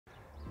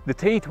The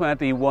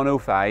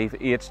T20-105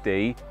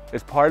 HD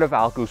is part of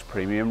Alco's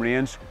premium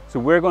range, so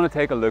we're going to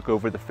take a look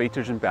over the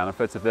features and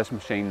benefits of this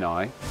machine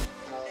now.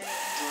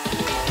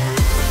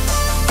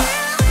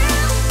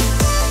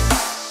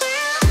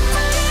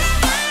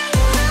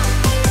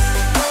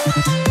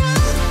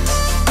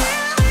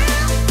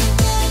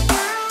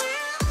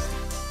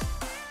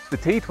 The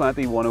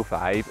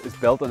T20-105 is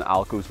built on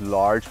Alco's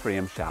large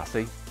frame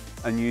chassis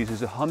and uses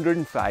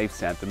 105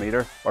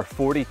 cm or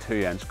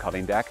 42-inch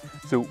cutting deck,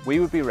 so we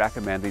would be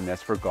recommending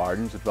this for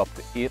gardens of up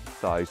to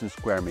 8,000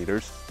 square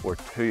metres or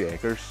 2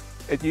 acres.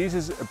 It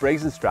uses a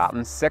Briggs &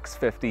 Stratton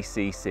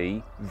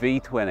 650cc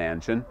V-twin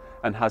engine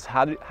and has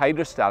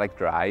hydrostatic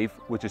drive,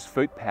 which is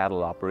foot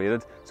pedal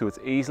operated, so it's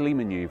easily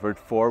manoeuvred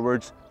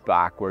forwards,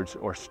 backwards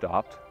or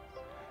stopped.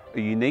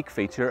 A unique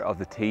feature of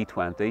the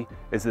T20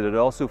 is that it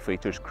also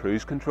features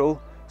cruise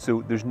control,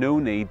 so there's no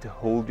need to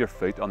hold your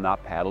foot on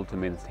that pedal to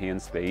maintain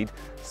speed.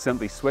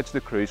 Simply switch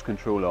the cruise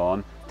control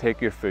on, take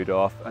your foot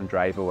off and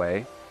drive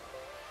away.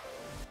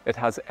 It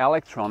has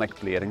electronic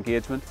blade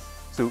engagement,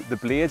 so the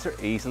blades are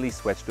easily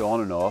switched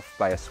on and off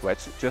by a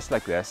switch just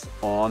like this,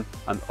 on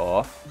and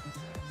off.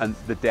 And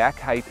the deck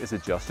height is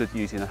adjusted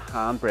using a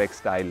handbrake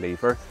style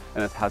lever,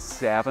 and it has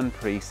 7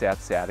 preset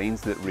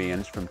settings that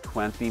range from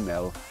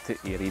 20mm to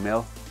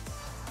 80mm.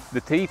 The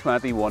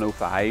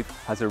T20-105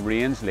 has a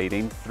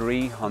range-leading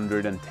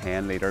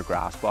 310 litre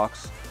grass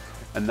box,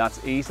 and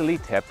that's easily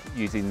tipped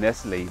using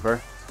this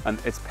lever, and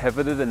it's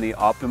pivoted in the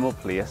optimal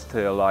place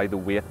to allow the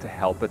weight to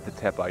help it to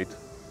tip out.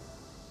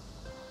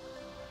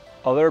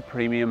 Other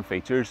premium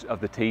features of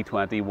the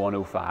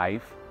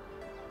T20-105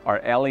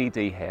 are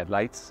LED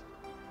headlights,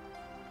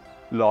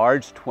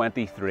 large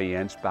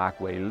 23-inch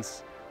back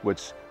wheels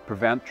which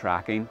prevent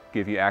tracking,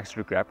 give you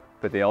extra grip,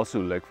 but they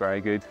also look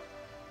very good.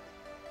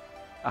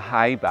 A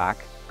high back,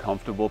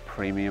 comfortable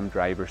premium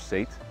driver's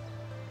seat,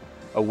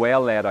 a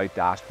well laid out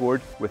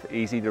dashboard with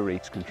easy to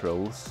reach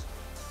controls,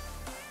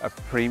 a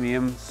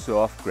premium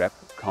soft grip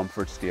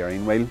comfort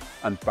steering wheel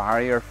and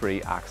barrier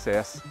free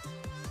access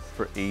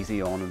for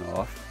easy on and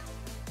off.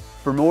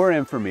 For more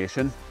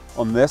information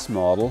on this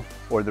model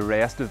or the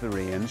rest of the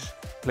range,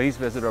 please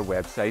visit our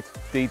website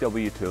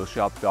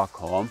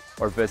dwtoolshop.com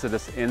or visit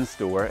us in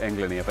store in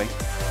Glenaby.